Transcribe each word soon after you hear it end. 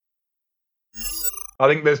I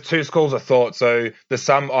think there's two schools of thought. So there's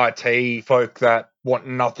some IT folk that want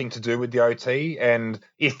nothing to do with the OT, and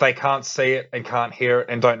if they can't see it and can't hear it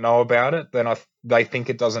and don't know about it, then they think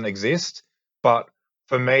it doesn't exist. But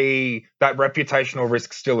for me, that reputational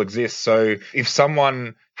risk still exists. So if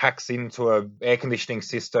someone hacks into an air conditioning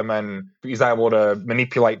system and is able to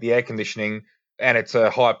manipulate the air conditioning, and it's a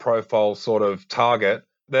high profile sort of target,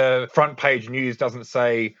 the front page news doesn't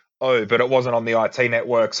say, oh, but it wasn't on the IT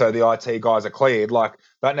network, so the IT guys are cleared. Like,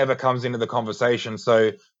 that never comes into the conversation.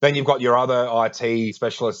 So then you've got your other IT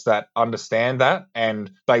specialists that understand that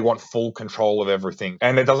and they want full control of everything.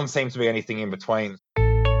 And there doesn't seem to be anything in between.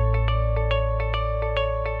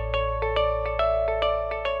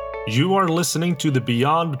 You are listening to the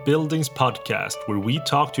Beyond Buildings podcast, where we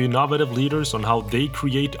talk to innovative leaders on how they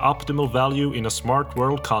create optimal value in a smart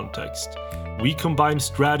world context. We combine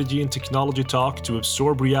strategy and technology talk to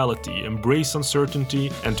absorb reality, embrace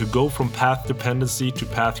uncertainty, and to go from path dependency to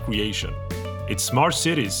path creation. It's smart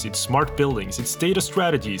cities, it's smart buildings, it's data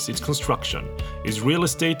strategies, it's construction, it's real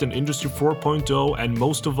estate and Industry 4.0, and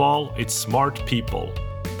most of all, it's smart people.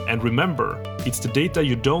 And remember, it's the data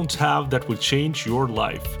you don't have that will change your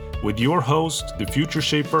life. With your host, the future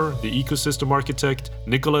shaper, the ecosystem architect,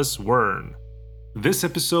 Nicholas Wern. This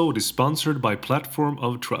episode is sponsored by Platform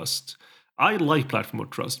of Trust. I like Platform of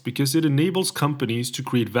Trust because it enables companies to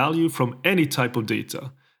create value from any type of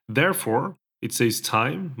data. Therefore, it saves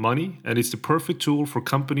time, money, and it's the perfect tool for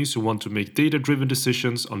companies who want to make data-driven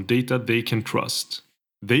decisions on data they can trust.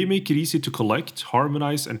 They make it easy to collect,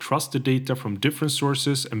 harmonize, and trust the data from different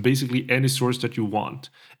sources and basically any source that you want.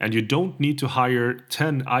 And you don't need to hire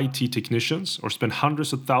 10 IT technicians or spend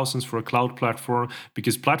hundreds of thousands for a cloud platform,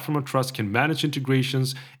 because Platform of Trust can manage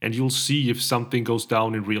integrations and you'll see if something goes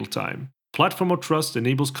down in real time. Platform of Trust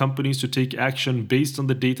enables companies to take action based on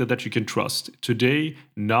the data that you can trust today,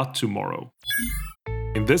 not tomorrow.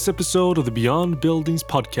 In this episode of the Beyond Buildings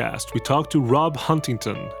podcast, we talk to Rob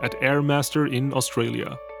Huntington at Airmaster in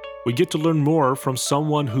Australia. We get to learn more from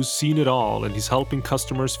someone who's seen it all and is helping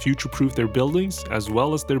customers future-proof their buildings as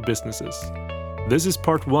well as their businesses. This is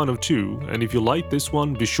part 1 of 2, and if you like this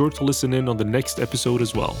one, be sure to listen in on the next episode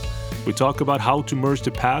as well. We talk about how to merge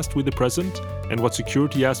the past with the present and what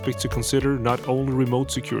security aspects to consider, not only remote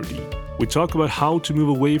security. We talk about how to move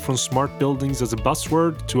away from smart buildings as a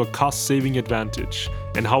buzzword to a cost-saving advantage,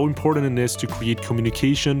 and how important it is to create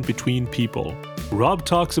communication between people. Rob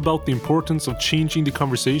talks about the importance of changing the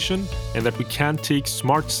conversation and that we can't take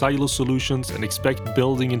smart silo solutions and expect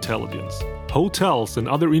building intelligence. Hotels and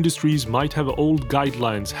other industries might have old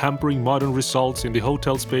guidelines hampering modern results in the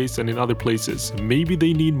hotel space and in other places. Maybe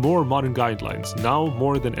they need more modern guidelines, now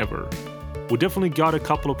more than ever. We definitely got a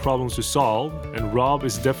couple of problems to solve, and Rob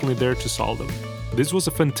is definitely there to solve them. This was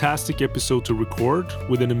a fantastic episode to record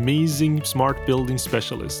with an amazing smart building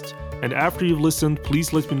specialist. And after you've listened,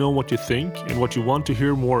 please let me know what you think and what you want to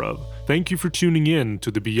hear more of. Thank you for tuning in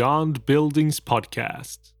to the Beyond Buildings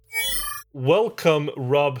podcast. Welcome,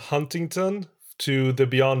 Rob Huntington, to the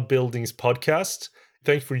Beyond Buildings podcast.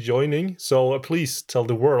 Thanks for joining. So please tell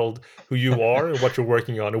the world who you are and what you're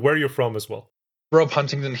working on and where you're from as well. Rob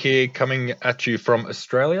Huntington here, coming at you from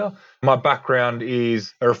Australia. My background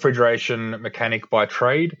is a refrigeration mechanic by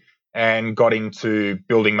trade and got into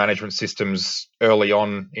building management systems early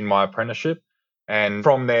on in my apprenticeship. And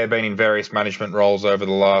from there, been in various management roles over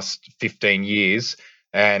the last 15 years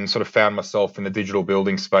and sort of found myself in the digital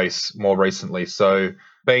building space more recently. So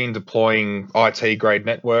been deploying IT grade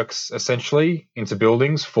networks essentially into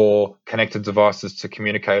buildings for connected devices to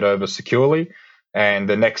communicate over securely. And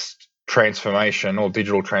the next transformation or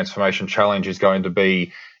digital transformation challenge is going to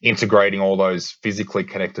be integrating all those physically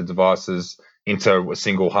connected devices into a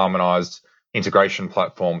single harmonized integration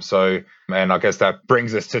platform. So, and I guess that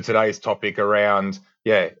brings us to today's topic around,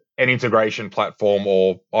 an integration platform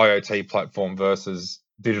or IoT platform versus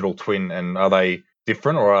digital twin. And are they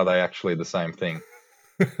different or are they actually the same thing?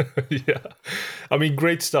 Yeah, I mean,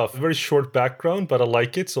 great stuff. Very short background, but I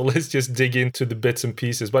like it. So let's just dig into the bits and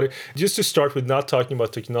pieces. But just to start with, not talking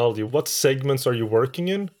about technology, what segments are you working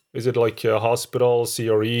in? Is it like a hospital,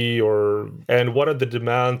 CRE, and what are the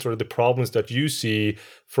demands or the problems that you see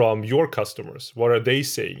from your customers? What are they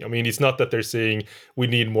saying? I mean, it's not that they're saying we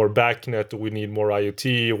need more BACnet, or we need more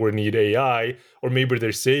IoT, or we need AI, or maybe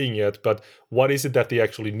they're saying it, but what is it that they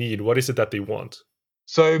actually need? What is it that they want?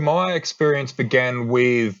 So my experience began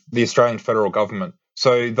with the Australian federal government.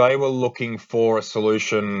 So they were looking for a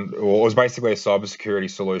solution, or it was basically a cybersecurity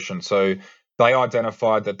solution. So they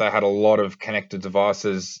identified that they had a lot of connected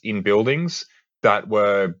devices in buildings that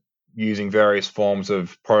were using various forms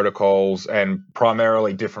of protocols and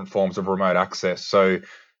primarily different forms of remote access. So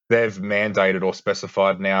they've mandated or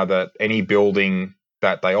specified now that any building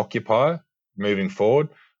that they occupy moving forward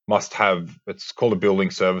must have, it's called a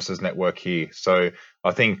building services network here. So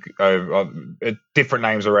I think different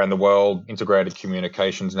names around the world, integrated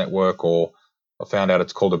communications network, or I found out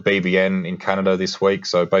it's called a BBN in Canada this week,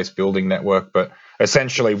 so base building network, but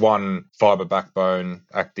essentially one fiber backbone,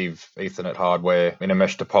 active Ethernet hardware in a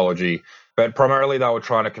mesh topology. But primarily they were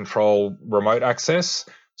trying to control remote access.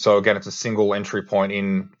 So again, it's a single entry point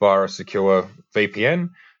in via a secure VPN.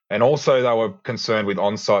 And also they were concerned with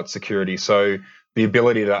on-site security. So the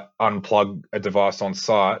ability to unplug a device on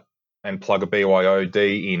site and plug a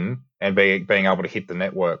BYOD in and being able to hit the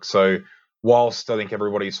network. So whilst I think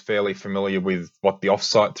everybody's fairly familiar with what the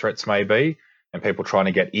offsite threats may be and people trying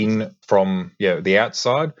to get in from the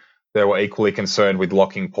outside, they were equally concerned with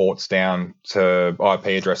locking ports down to IP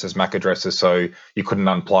addresses, MAC addresses, so you couldn't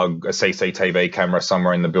unplug a CCTV camera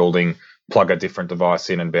somewhere in the building, plug a different device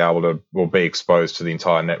in and be able to, or be exposed to the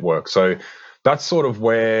entire network. So that's sort of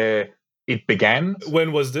where it began.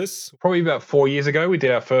 When was this? Probably about 4 years ago, we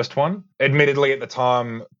did our first one. Admittedly, at the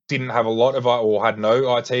time, didn't have a lot of or had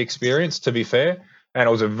no IT experience, to be fair. And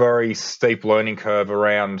it was a very steep learning curve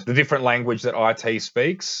around the different language that IT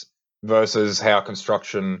speaks versus how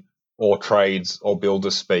construction or trades or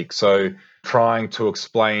builders speak. So trying to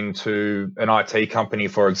explain to an IT company,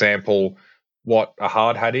 for example, what a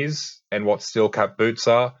hard hat is and what steel cap boots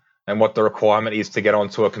are and what the requirement is to get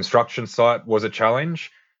onto a construction site was a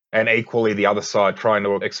challenge. And equally, the other side, trying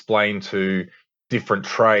to explain to different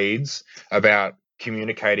trades about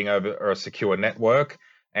communicating over a secure network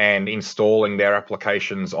and installing their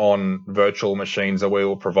applications on virtual machines that we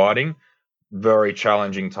were providing. Very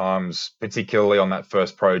challenging times, particularly on that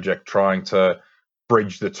first project, trying to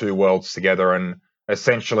bridge the two worlds together. And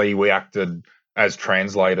essentially, we acted as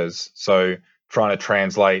translators. So trying to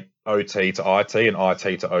translate OT to IT and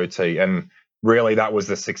IT to OT. And really, that was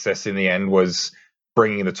the success in the end, was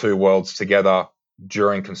bringing the two worlds together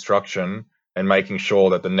during construction and making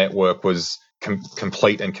sure that the network was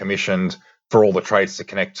complete and commissioned for all the trades to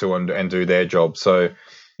connect to and do their job. So,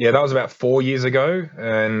 yeah, that was about 4 years ago.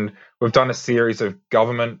 And we've done a series of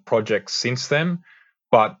government projects since then.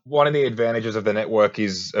 But one of the advantages of the network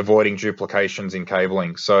is avoiding duplications in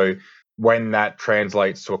cabling. So when that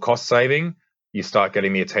translates to a cost saving, you start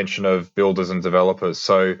getting the attention of builders and developers.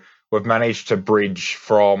 So we've managed to bridge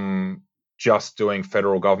from just doing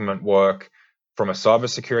federal government work from a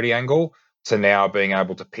cybersecurity angle to now being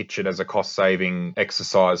able to pitch it as a cost-saving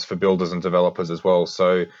exercise for builders and developers as well.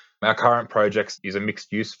 So our current project is a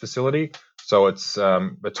mixed-use facility. So it's a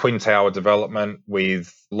twin tower development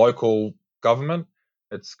with local government.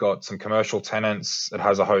 It's got some commercial tenants. It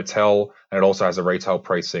has a hotel, and it also has a retail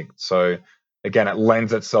precinct. So again, it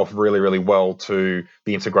lends itself really, really well to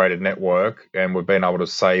the integrated network, and we've been able to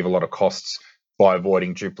save a lot of costs by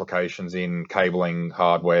avoiding duplications in cabling,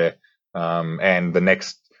 hardware, and the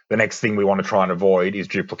next thing we want to try and avoid is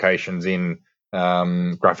duplications in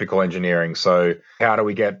graphical engineering. So how do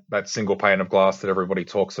we get that single pane of glass that everybody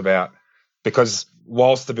talks about? Because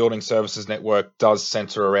whilst the building services network does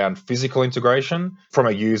center around physical integration, from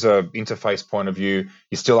a user interface point of view,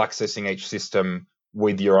 you're still accessing each system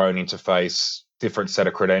with your own interface, different set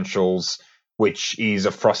of credentials, which is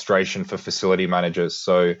a frustration for facility managers.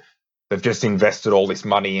 So they've just invested all this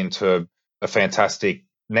money into a fantastic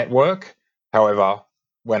network. However,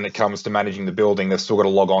 when it comes to managing the building, they've still got to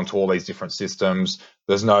log on to all these different systems.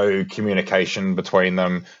 There's no communication between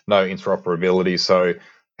them, no interoperability. So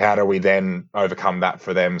how do we then overcome that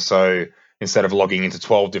for them? So instead of logging into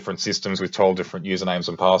 12 different systems with 12 different usernames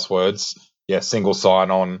and passwords, single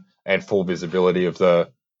sign-on and full visibility of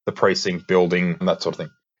the precinct, building, and that sort of thing.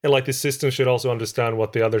 And like the system should also understand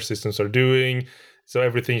what the other systems are doing. So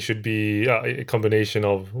everything should be a combination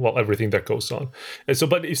of, everything that goes on. And so,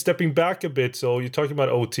 but stepping back a bit, so you're talking about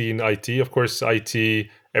OT and IT. Of course, IT,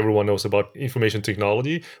 everyone knows about information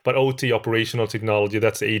technology, but OT, operational technology,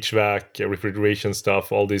 that's HVAC, refrigeration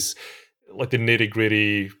stuff, all this, like the nitty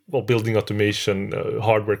gritty, building automation,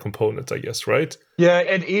 hardware components, I guess, right? Yeah,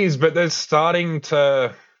 it is, but there's starting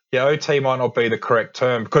to, OT might not be the correct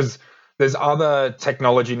term, because there's other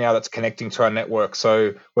technology now that's connecting to our network.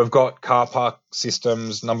 So we've got car park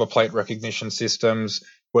systems, number plate recognition systems.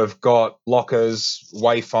 We've got lockers,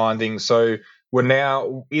 wayfinding. So we're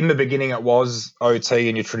now, in the beginning, it was OT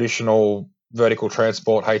and your traditional vertical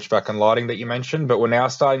transport, HVAC and lighting that you mentioned, but we're now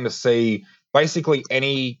starting to see basically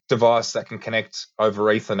any device that can connect over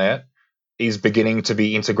Ethernet is beginning to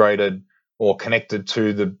be integrated or connected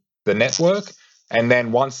to the network. And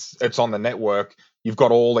then once it's on the network, you've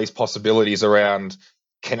got all these possibilities around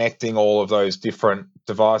connecting all of those different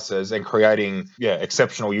devices and creating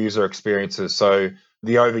exceptional user experiences. So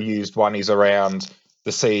the overused one is around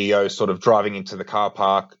the CEO sort of driving into the car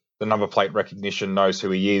park, the number plate recognition knows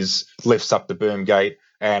who he is, lifts up the boom gate,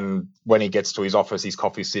 and when he gets to his office, his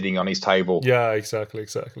coffee's sitting on his table. Yeah, exactly.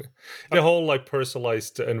 The whole like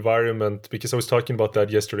personalized environment, because I was talking about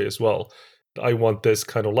that yesterday as well. I want this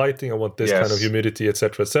kind of lighting, I want this kind of humidity,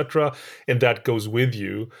 etc. And that goes with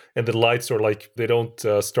you. And the lights are like, they don't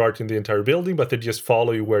start in the entire building, but they just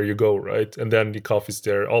follow you where you go, right? And then the coffee's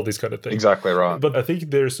there, all these kind of things. Exactly right. But I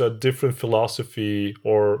think there's a different philosophy,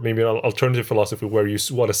 or maybe an alternative philosophy, where you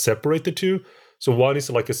want to separate the two. So one is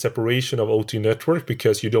like a separation of OT network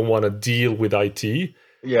because you don't want to deal with IT.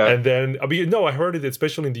 Yeah. And then, I heard it,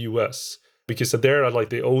 especially in the US, because there are like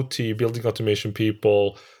the OT building automation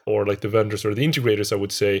people, or like the vendors or the integrators, I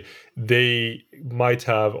would say, they might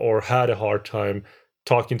have or had a hard time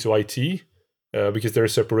talking to IT because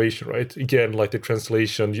there's separation, right? Again, like the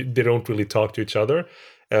translation, they don't really talk to each other.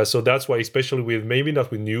 So that's why, especially with maybe not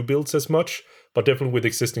with new builds as much, but definitely with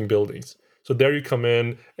existing buildings. So there you come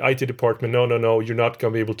in, IT department, no, you're not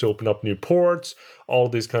going to be able to open up new ports, all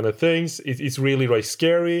these kind of things. It's really like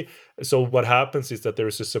scary. So what happens is that there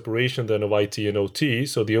is a separation then of IT and OT.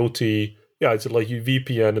 So the OT, it's like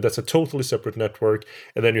VPN, that's a totally separate network.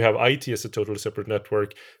 And then you have IT as a totally separate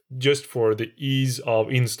network just for the ease of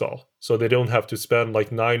install. So they don't have to spend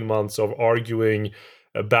like 9 months of arguing,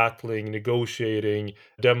 battling, negotiating,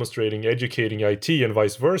 demonstrating, educating IT and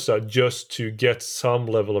vice versa, just to get some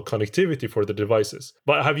level of connectivity for the devices.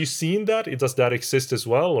 But have you seen that? Does that exist as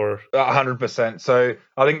well, or? 100%. So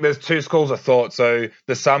I think there's two schools of thought. So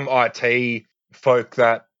there's some IT folk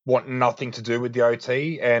that want nothing to do with the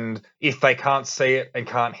OT, and if they can't see it and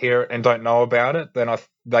can't hear it and don't know about it, then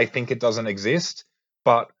they think it doesn't exist.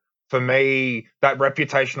 But for me, that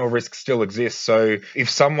reputational risk still exists. So if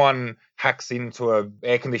someone hacks into an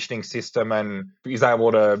air conditioning system and is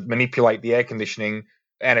able to manipulate the air conditioning,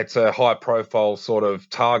 and it's a high profile sort of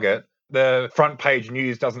target, the front page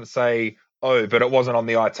news doesn't say, oh, but it wasn't on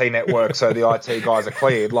the IT network, so the IT guys are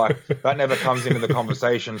cleared. Like, that never comes into the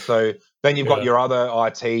conversation. So then you've got your other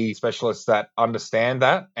IT specialists that understand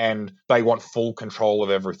that, and they want full control of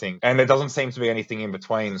everything. And there doesn't seem to be anything in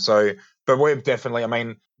between. So, but we've definitely,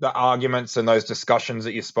 the arguments and those discussions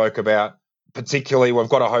that you spoke about, particularly, we've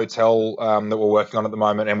got a hotel that we're working on at the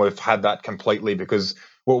moment, and we've had that completely, because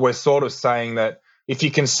we're sort of saying that if you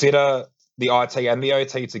consider the IT and the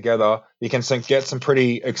OT together, you can get some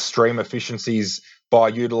pretty extreme efficiencies by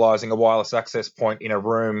utilizing a wireless access point in a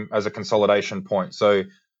room as a consolidation point. So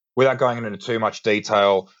without going into too much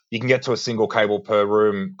detail, you can get to a single cable per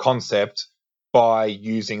room concept by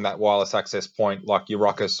using that wireless access point like your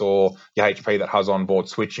Ruckus or your HP that has onboard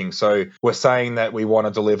switching. So we're saying that we want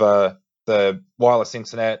to deliver the wireless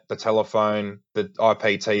internet, the telephone, the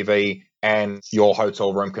IPTV, and your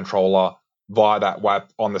hotel room controller via that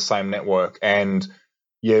WAP on the same network. And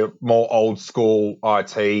your more old school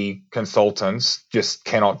IT consultants just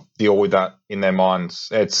cannot deal with that in their minds.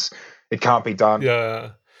 It can't be done.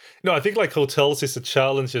 Yeah. No, I think like hotels is a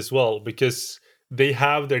challenge as well, because they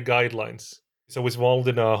have their guidelines. So I was involved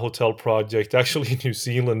in a hotel project actually in New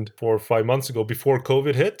Zealand 4 or 5 months ago before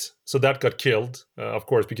COVID hit. So that got killed, of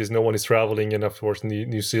course, because no one is traveling. And of course,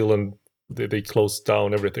 New Zealand, they closed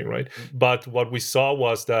down everything, right? But what we saw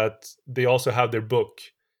was that they also have their book.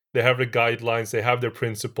 They have their guidelines, they have their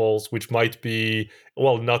principles, which might be,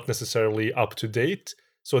 not necessarily up to date.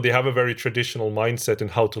 So they have a very traditional mindset in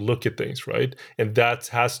how to look at things, right? And that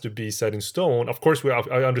has to be set in stone. Of course,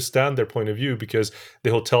 I understand their point of view, because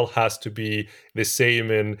the hotel has to be the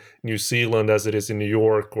same in New Zealand as it is in New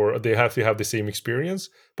York, or they have to have the same experience.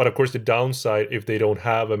 But of course, the downside, if they don't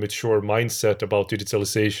have a mature mindset about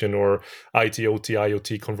digitalization or IT, OT,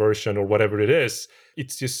 IoT conversion, or whatever it is,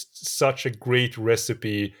 it's just such a great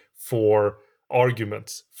recipe for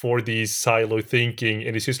arguments, for these silo thinking,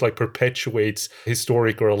 and it's just like perpetuates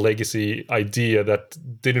historic or a legacy idea that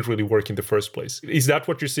didn't really work in the first place. Is that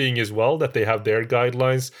what you're seeing as well, that they have their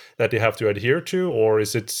guidelines that they have to adhere to, or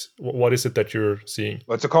what is it that you're seeing?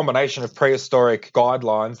 Well, it's a combination of prehistoric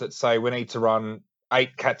guidelines that say we need to run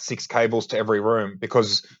 8 Cat6 cables to every room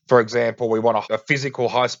because, for example, we want a physical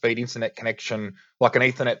high-speed internet connection, like an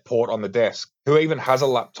Ethernet port on the desk. Who even has a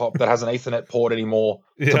laptop that has an Ethernet port anymore?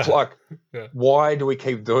 Why do we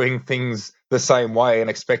keep doing things the same way and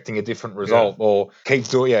expecting a different result, or keep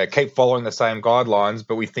following the same guidelines,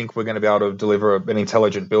 but we think we're going to be able to deliver an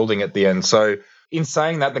intelligent building at the end? So in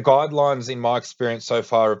saying that, the guidelines in my experience so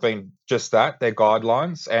far have been just that, they're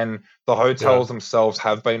guidelines, and the hotels themselves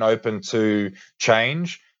have been open to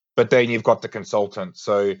change, but then you've got the consultants.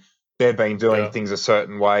 So they've been doing Yeah. things a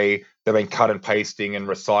certain way. They've been cut and pasting and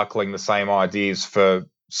recycling the same ideas for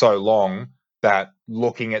so long that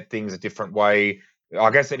looking at things a different way,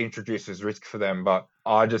 I guess it introduces risk for them. But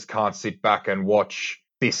I just can't sit back and watch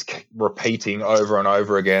this repeating over and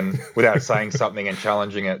over again without saying something and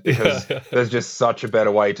challenging it, because there's just such a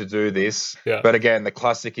better way to do this. Yeah. But again, the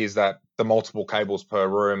classic is that the multiple cables per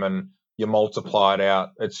room, and you multiply it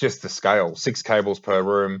out. It's just the scale. 6 cables per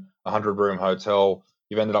room, 100-room hotel.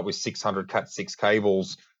 You've ended up with 600 Cat6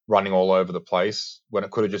 cables running all over the place when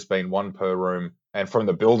it could have just been 1 per room. And from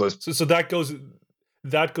the builders. So that goes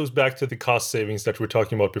back to the cost savings that we were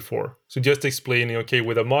talking about before. So just explaining, okay,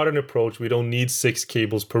 with a modern approach, we don't need 6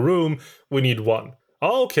 cables per room, we need 1.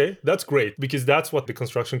 Oh, okay, that's great, because that's what the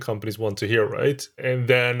construction companies want to hear, right? And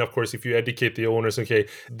then, of course, if you educate the owners, okay,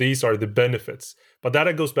 these are the benefits. But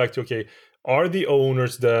that goes back to, okay, are the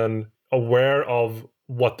owners then aware of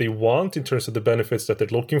what they want in terms of the benefits that they're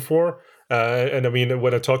looking for? And I mean,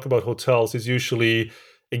 when I talk about hotels, it's usually,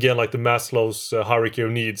 again, like the Maslow's hierarchy of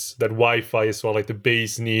needs, that Wi-Fi is sort of like the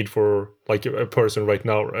base need for like a person right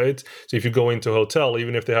now, right? So if you go into a hotel,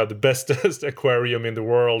 even if they have the bestest aquarium in the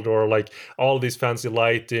world or like all this fancy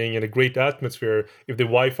lighting and a great atmosphere, if the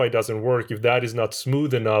Wi-Fi doesn't work, if that is not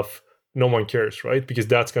smooth enough, no one cares, right? Because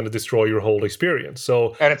that's going to destroy your whole experience.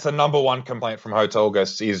 So, and it's the number one complaint from hotel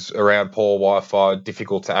guests is around poor Wi-Fi,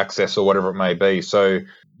 difficult to access or whatever it may be. So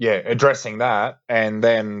yeah, addressing that, and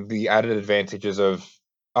then the added advantages of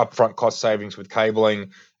upfront cost savings with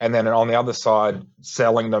cabling, and then on the other side,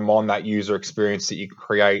 selling them on that user experience that you can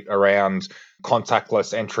create around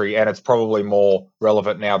contactless entry. And it's probably more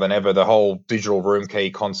relevant now than ever, the whole digital room key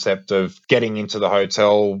concept of getting into the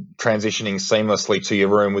hotel, transitioning seamlessly to your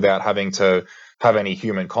room without having to have any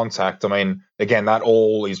human contact. I mean, again, that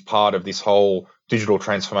all is part of this whole digital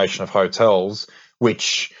transformation of hotels,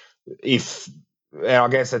 which and I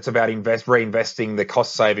guess it's about reinvesting the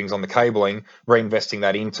cost savings on the cabling, reinvesting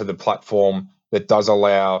that into the platform that does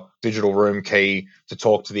allow digital room key to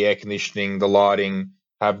talk to the air conditioning, the lighting,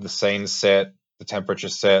 have the scenes set, the temperature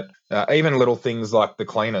set, even little things like the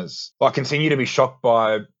cleaners. I continue to be shocked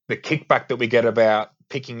by the kickback that we get about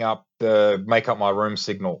picking up the make up my room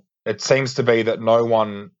signal. It seems to be that no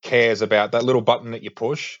one cares about that little button that you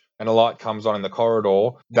push and a light comes on in the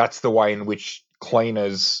corridor. That's the way in which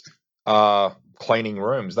cleaners are cleaning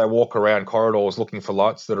rooms. They walk around corridors looking for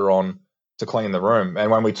lights that are on to clean the room. And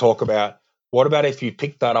when we talk about what about if you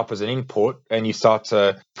pick that up as an input and you start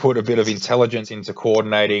to put a bit of intelligence into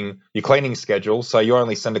coordinating your cleaning schedule, so you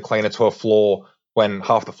only send a cleaner to a floor when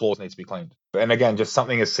half the floors need to be cleaned. And again, just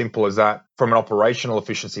something as simple as that from an operational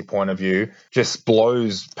efficiency point of view just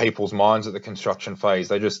blows people's minds at the construction phase.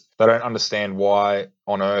 They don't understand why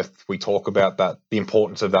on earth we talk about that, the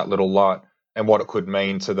importance of that little light and what it could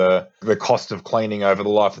mean to the cost of cleaning over the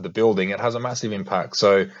life of the building. It has a massive impact.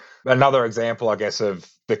 So another example, I guess, of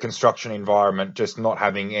the construction environment just not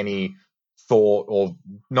having any thought or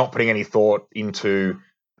not putting any thought into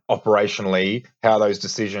operationally how those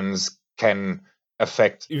decisions can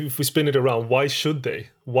affect. If we spin it around, why should they?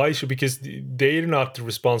 Because they're not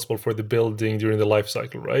responsible for the building during the life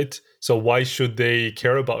cycle, right? So why should they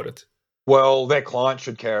care about it? Well, their client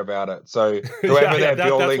should care about it. So whoever they're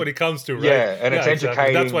building, that's what it comes to, right? Yeah, and it's educating.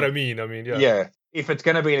 Exactly. That's what I mean. Yeah, if it's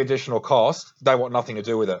going to be an additional cost, they want nothing to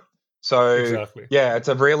do with it. So exactly. Yeah, it's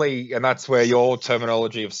and that's where your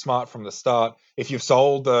terminology of smart from the start. If you've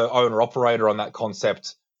sold the owner operator on that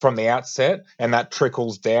concept from the outset, and that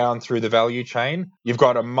trickles down through the value chain, you've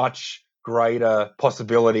got a much greater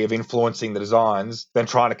possibility of influencing the designs than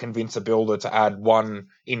trying to convince a builder to add one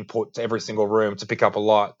input to every single room to pick up a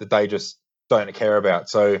light that they just don't care about.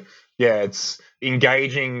 So yeah, it's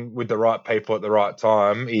engaging with the right people at the right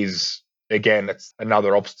time is, again, it's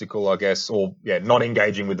another obstacle, I guess, or not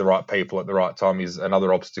engaging with the right people at the right time is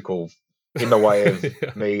another obstacle in the way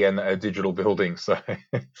of me and a digital building. So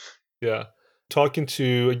yeah. Talking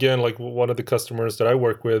to, again, like one of the customers that I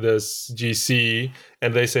work with is GC,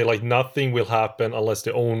 and they say like nothing will happen unless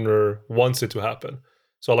the owner wants it to happen.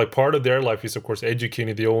 So like part of their life is, of course,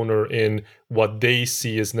 educating the owner in what they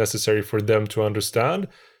see is necessary for them to understand.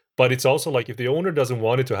 But it's also like if the owner doesn't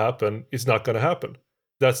want it to happen, it's not going to happen.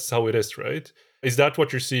 That's how it is, right? Is that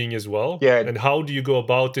what you're seeing as well? Yeah. And how do you go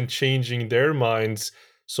about in changing their minds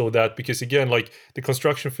so that, because again, like the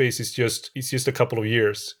construction phase is just a couple of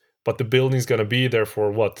years. But the building's going to be there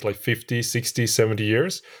for what, like 50, 60, 70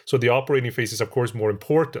 years? So the operating phase is, of course, more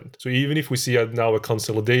important. So even if we see now a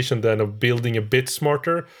consolidation then of building a bit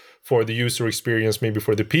smarter, for the user experience, maybe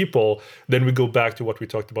for the people, then we go back to what we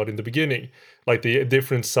talked about in the beginning. Like the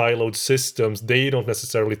different siloed systems, they don't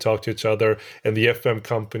necessarily talk to each other. And the FM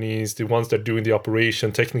companies, the ones that are doing the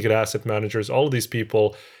operation, technical asset managers, all of these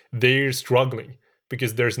people, they're struggling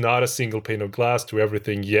because there's not a single pane of glass to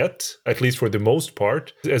everything yet, at least for the most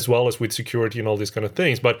part, as well as with security and all these kind of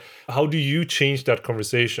things. But how do you change that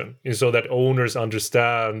conversation so that owners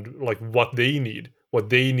understand like what they need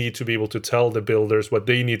to be able to tell the builders, what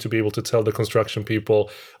they need to be able to tell the construction people,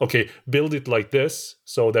 okay, build it like this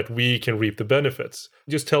so that we can reap the benefits.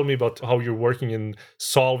 Just tell me about how you're working in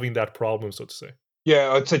solving that problem, so to say.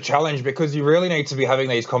 Yeah, it's a challenge because you really need to be having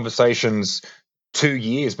these conversations 2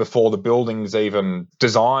 years before the building's even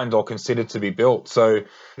designed or considered to be built. So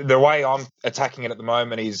the way I'm attacking it at the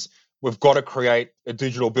moment is we've got to create a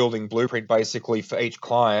digital building blueprint basically for each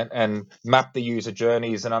client and map the user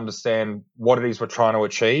journeys and understand what it is we're trying to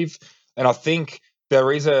achieve. And I think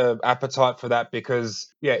there is a appetite for that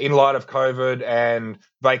because, in light of COVID and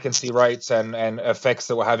vacancy rates and effects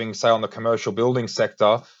that we're having, say, on the commercial building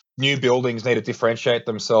sector, new buildings need to differentiate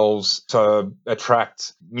themselves to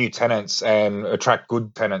attract new tenants and attract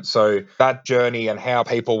good tenants. So that journey and how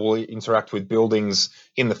people will interact with buildings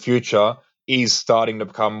in the future is starting to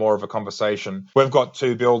become more of a conversation. We've got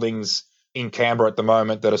 2 buildings in Canberra at the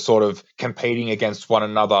moment that are sort of competing against one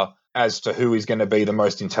another as to who is going to be the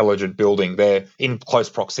most intelligent building. They're in close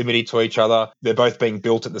proximity to each other. They're both being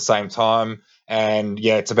built at the same time. And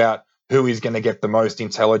it's about who is going to get the most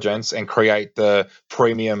intelligence and create the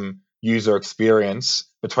premium user experience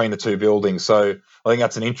between the 2 buildings. So I think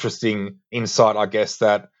that's an interesting insight, I guess,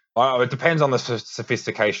 that it depends on the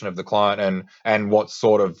sophistication of the client and what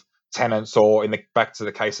sort of tenants, or back to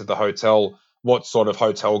the case of the hotel, what sort of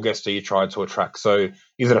hotel guest are you trying to attract? So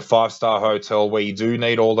is it a 5-star hotel where you do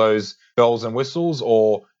need all those bells and whistles,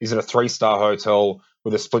 or is it a 3-star hotel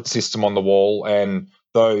with a split system on the wall and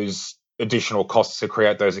those additional costs to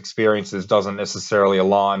create those experiences doesn't necessarily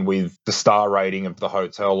align with the star rating of the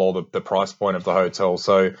hotel or the price point of the hotel?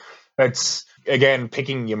 So it's, again,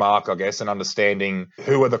 picking your mark, I guess, and understanding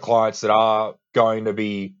who are the clients that are going to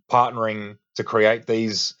be partnering to create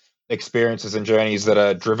these experiences and journeys that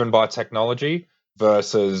are driven by technology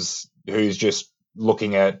versus who's just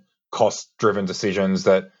looking at cost-driven decisions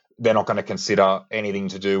that they're not going to consider anything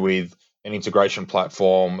to do with an integration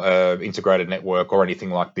platform, integrated network, or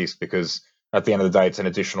anything like this, because at the end of the day, it's an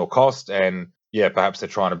additional cost. And perhaps they're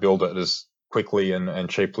trying to build it as quickly and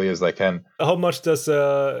cheaply as they can. How much does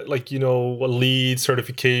LEED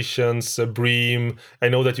certifications, BREEAM? I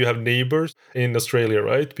know that you have neighbors in Australia,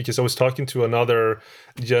 right? Because I was talking to another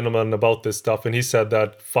gentleman about this stuff, and he said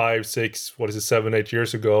that 5, 6, 7, 8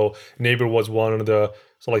 years ago, Neighbor was one of the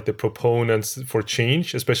the proponents for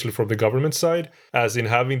change, especially from the government side, as in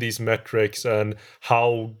having these metrics and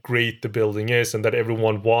how great the building is, and that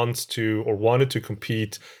everyone wants to or wanted to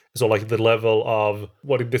compete. So the level of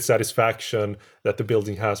the satisfaction that the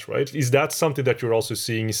building has, right? Is that something that you're also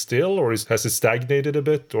seeing still, or has it stagnated a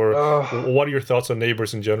bit? Or what are your thoughts on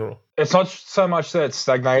neighbors in general? It's not so much that it's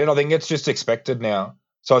stagnated. I think it's just expected now.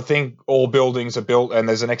 So I think all buildings are built and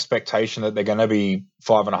there's an expectation that they're going to be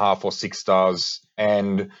 5.5 or 6 stars.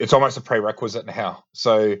 And it's almost a prerequisite now.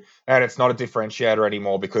 So, and it's not a differentiator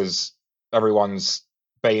anymore because everyone's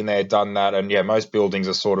been there, done that. And most buildings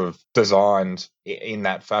are sort of designed in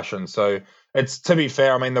that fashion. So it's, to be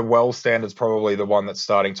fair, I mean, the WELL standard's probably the one that's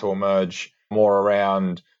starting to emerge more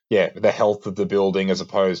around, the health of the building as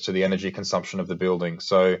opposed to the energy consumption of the building.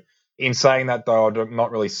 So in saying that, though, I'm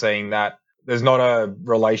not really seeing that. There's not a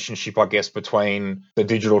relationship, I guess, between the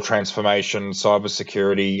digital transformation,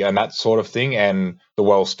 cybersecurity, and that sort of thing and the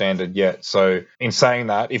WELL standard yet. So in saying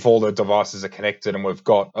that, if all the devices are connected and we've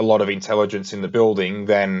got a lot of intelligence in the building,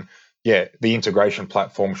 then the integration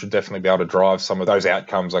platform should definitely be able to drive some of those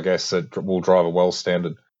outcomes, I guess, that will drive a WELL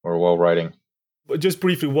standard or a WELL rating. Just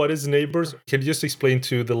briefly, what is Neighbors? Can you just explain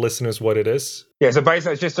to the listeners what it is? So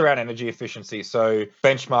basically it's just around energy efficiency. So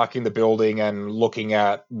benchmarking the building and looking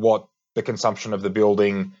at what the consumption of the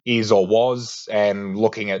building is or was, and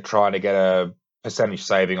looking at trying to get a percentage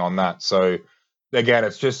saving on that. So again,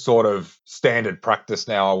 it's just sort of standard practice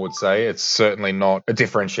now, I would say. It's certainly not a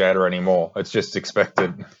differentiator anymore. It's just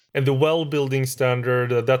expected. And the WELL building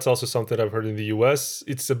standard, that's also something I've heard in the US.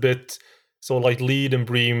 It's a bit... So LEED and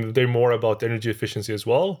BREEAM, they're more about energy efficiency as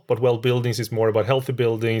well, but WELL buildings is more about healthy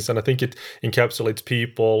buildings, and I think it encapsulates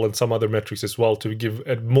people and some other metrics as well to give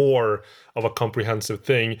it more of a comprehensive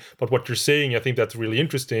thing. But what you're saying, I think that's really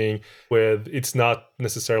interesting, with it's not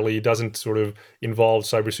necessarily, it doesn't sort of involve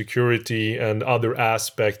cybersecurity and other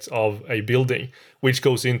aspects of a building, which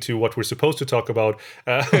goes into what we're supposed to talk about,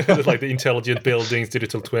 like the intelligent buildings,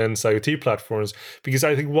 digital twins, IoT platforms. Because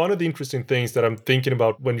I think one of the interesting things that I'm thinking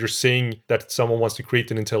about when you're saying that someone wants to create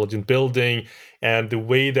an intelligent building, and the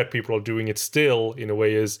way that people are doing it still, in a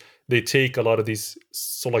way, is they take a lot of these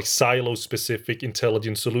like silo-specific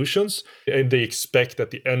intelligent solutions, and they expect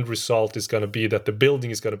that the end result is going to be that the building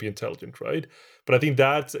is going to be intelligent, right? But I think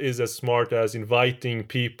that is as smart as inviting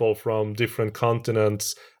people from different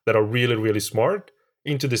continents that are really, really smart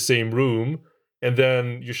into the same room, and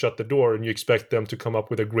then you shut the door and you expect them to come up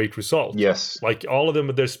with a great result. Yes. Like all of them,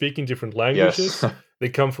 they're speaking different languages. Yes. They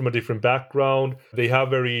come from a different background. They have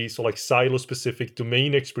very like silo-specific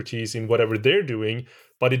domain expertise in whatever they're doing,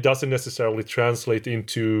 but it doesn't necessarily translate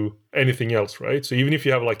into anything else, right? So even if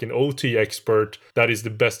you have like an OT expert that is the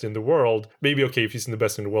best in the world, maybe, okay, if he's in the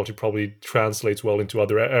best in the world, he probably translates well into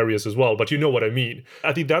other areas as well. But you know what I mean.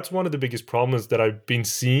 I think that's one of the biggest problems that I've been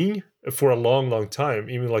seeing for a long, long time,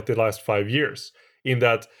 even like the last 5 years, in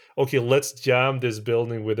that, okay, let's jam this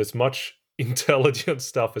building with as much intelligent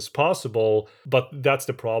stuff as possible, but that's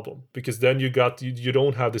the problem, because then you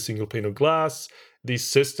don't have the single pane of glass. These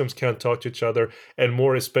systems can't talk to each other, and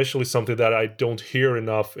more especially, something that I don't hear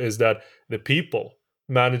enough is that the people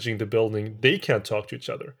managing the building, they can't talk to each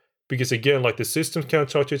other, because again, like the systems can't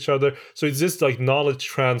talk to each other. So it's this like knowledge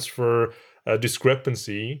transfer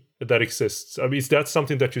discrepancy that exists. I mean, is that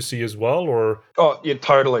something that you see as well, or? Oh, yeah,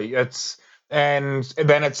 totally. And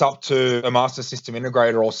then it's up to a master system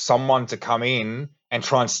integrator or someone to come in and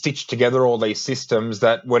try and stitch together all these systems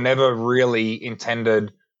that were never really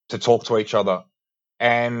intended to talk to each other.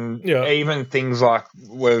 And even things like,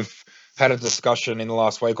 we've had a discussion in the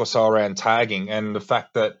last week or so around tagging, and the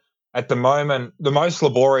fact that at the moment, the most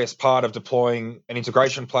laborious part of deploying an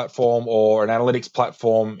integration platform or an analytics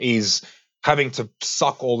platform is having to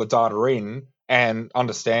suck all the data in and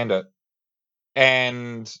understand it.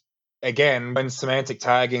 And again, when semantic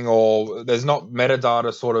tagging or there's not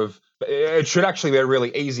metadata sort of, it should actually be a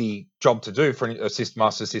really easy job to do for a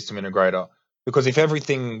master system integrator, because if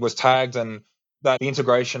everything was tagged and that the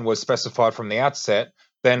integration was specified from the outset,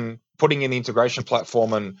 then putting in the integration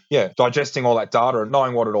platform and digesting all that data and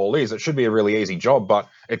knowing what it all is, it should be a really easy job, but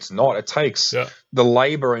it's not. It takes the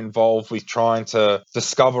labor involved with trying to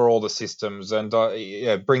discover all the systems and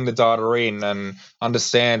bring the data in and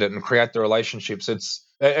understand it and create the relationships.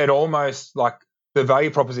 It almost like the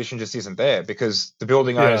value proposition just isn't there, because the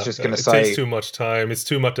building owner is just going to say it takes too much time, it's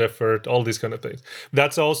too much effort, all these kind of things.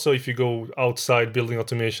 That's also, if you go outside building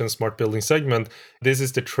automation, smart building segment, this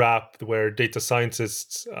is the trap where data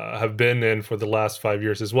scientists have been in for the last 5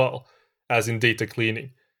 years as well, as in data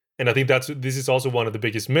cleaning. And I think this is also one of the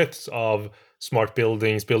biggest myths of smart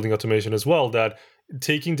buildings, building automation as well, that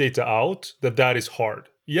taking data out, that is hard.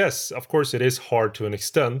 Yes, of course it is hard to an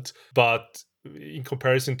extent, but in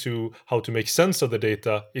comparison to how to make sense of the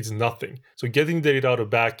data, it's nothing. So getting data out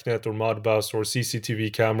of BACnet or Modbus or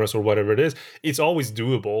CCTV cameras or whatever it is, it's always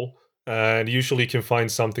doable. And usually you can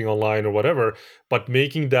find something online or whatever, but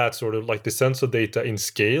making that sort of like the sense of data in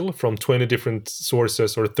scale from 20 different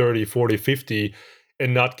sources or 30, 40, 50,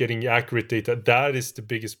 and not getting accurate data, that is the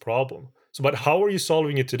biggest problem. So, but how are you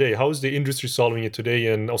solving it today? How is the industry solving it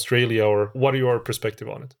today in Australia, or what are your perspective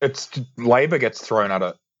on it? It's labor gets thrown at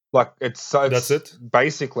it. Like that's it.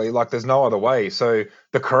 Basically, like there's no other way. So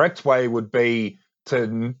the correct way would be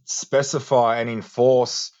to specify and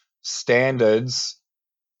enforce standards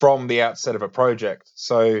from the outset of a project.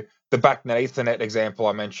 So the BACnet Ethernet example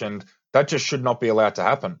I mentioned, that just should not be allowed to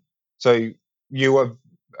happen. So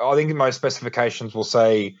I think most specifications will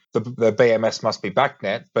say the BMS must be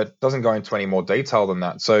BACnet, but doesn't go into any more detail than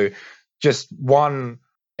that. So just one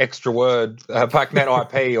extra word, BACnet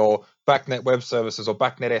IP or BACnet Web Services or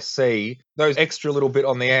BACnet SC, those extra little bit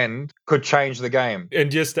on the end could change the game. And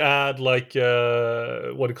just add like,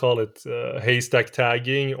 what do you call it, haystack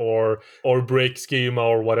tagging or break schema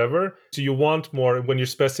or whatever. So you want more, when you're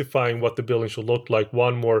specifying what the building should look like,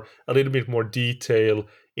 a little bit more detail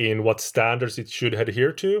in what standards it should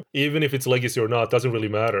adhere to, even if it's legacy or not, doesn't really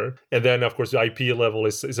matter. And then, of course, the IP level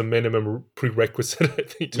is a minimum prerequisite, I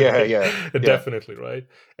think. Definitely, right?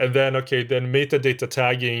 And then, then metadata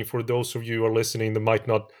tagging, for those of you who are listening that might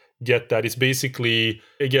not get that, it's basically,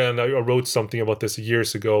 again, I wrote something about this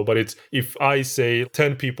years ago, but it's, if I say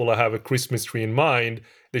 10 people I have a Christmas tree in mind,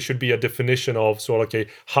 there should be a definition of sort of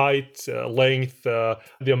height, length, the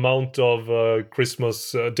amount of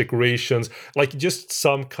Christmas decorations, like just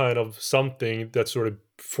some kind of something that sort of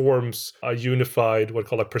forms a unified, what I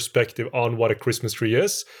call a perspective on what a Christmas tree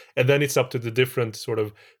is. And then it's up to the different sort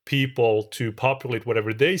of people to populate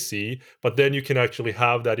whatever they see. But then you can actually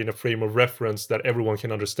have that in a frame of reference that everyone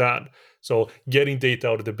can understand. So getting data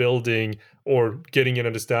out of the building or getting an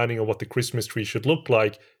understanding of what the Christmas tree should look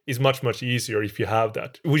like is much, much easier if you have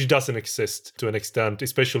that, which doesn't exist to an extent,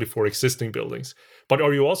 especially for existing buildings. But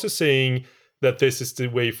are you also saying that this is the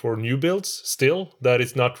way for new builds still, that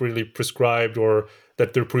it's not really prescribed or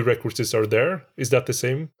that their prerequisites are there? Is that the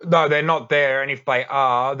same? No, they're not there. And if they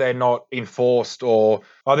are, they're not enforced. Or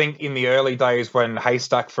I think in the early days when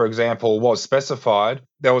Haystack, for example, was specified,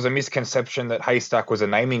 there was a misconception that Haystack was a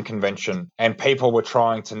naming convention and people were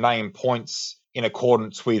trying to name points in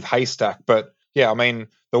accordance with Haystack. But yeah, I mean,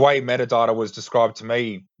 the way metadata was described to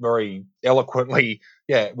me very eloquently,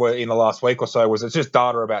 in the last week or so, was it's just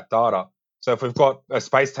data about data. So if we've got a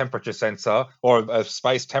space temperature sensor or a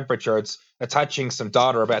space temperature, it's attaching some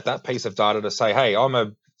data about that piece of data to say, hey, I'm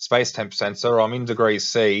a space temp sensor, I'm in degrees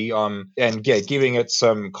C, giving it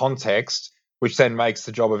some context, which then makes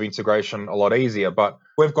the job of integration a lot easier. But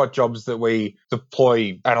we've got jobs that we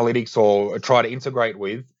deploy analytics or try to integrate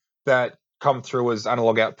with that come through as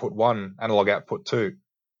analog output 1, analog output 2.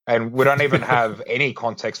 And we don't even have any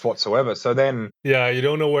context whatsoever. So then... Yeah, you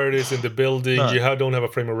don't know where it is in the building. No. You don't have a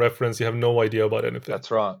frame of reference. You have no idea about anything. That's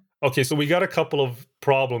right. Okay, so we got a couple of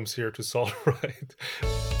problems here to solve, right?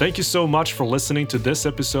 Thank you so much for listening to this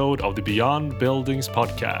episode of the Beyond Buildings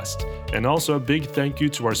podcast. And also a big thank you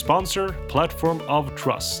to our sponsor, Platform of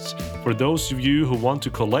Trust. For those of you who want to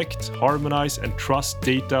collect, harmonize, and trust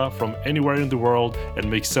data from anywhere in the world and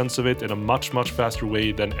make sense of it in a much, much faster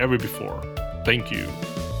way than ever before. Thank you.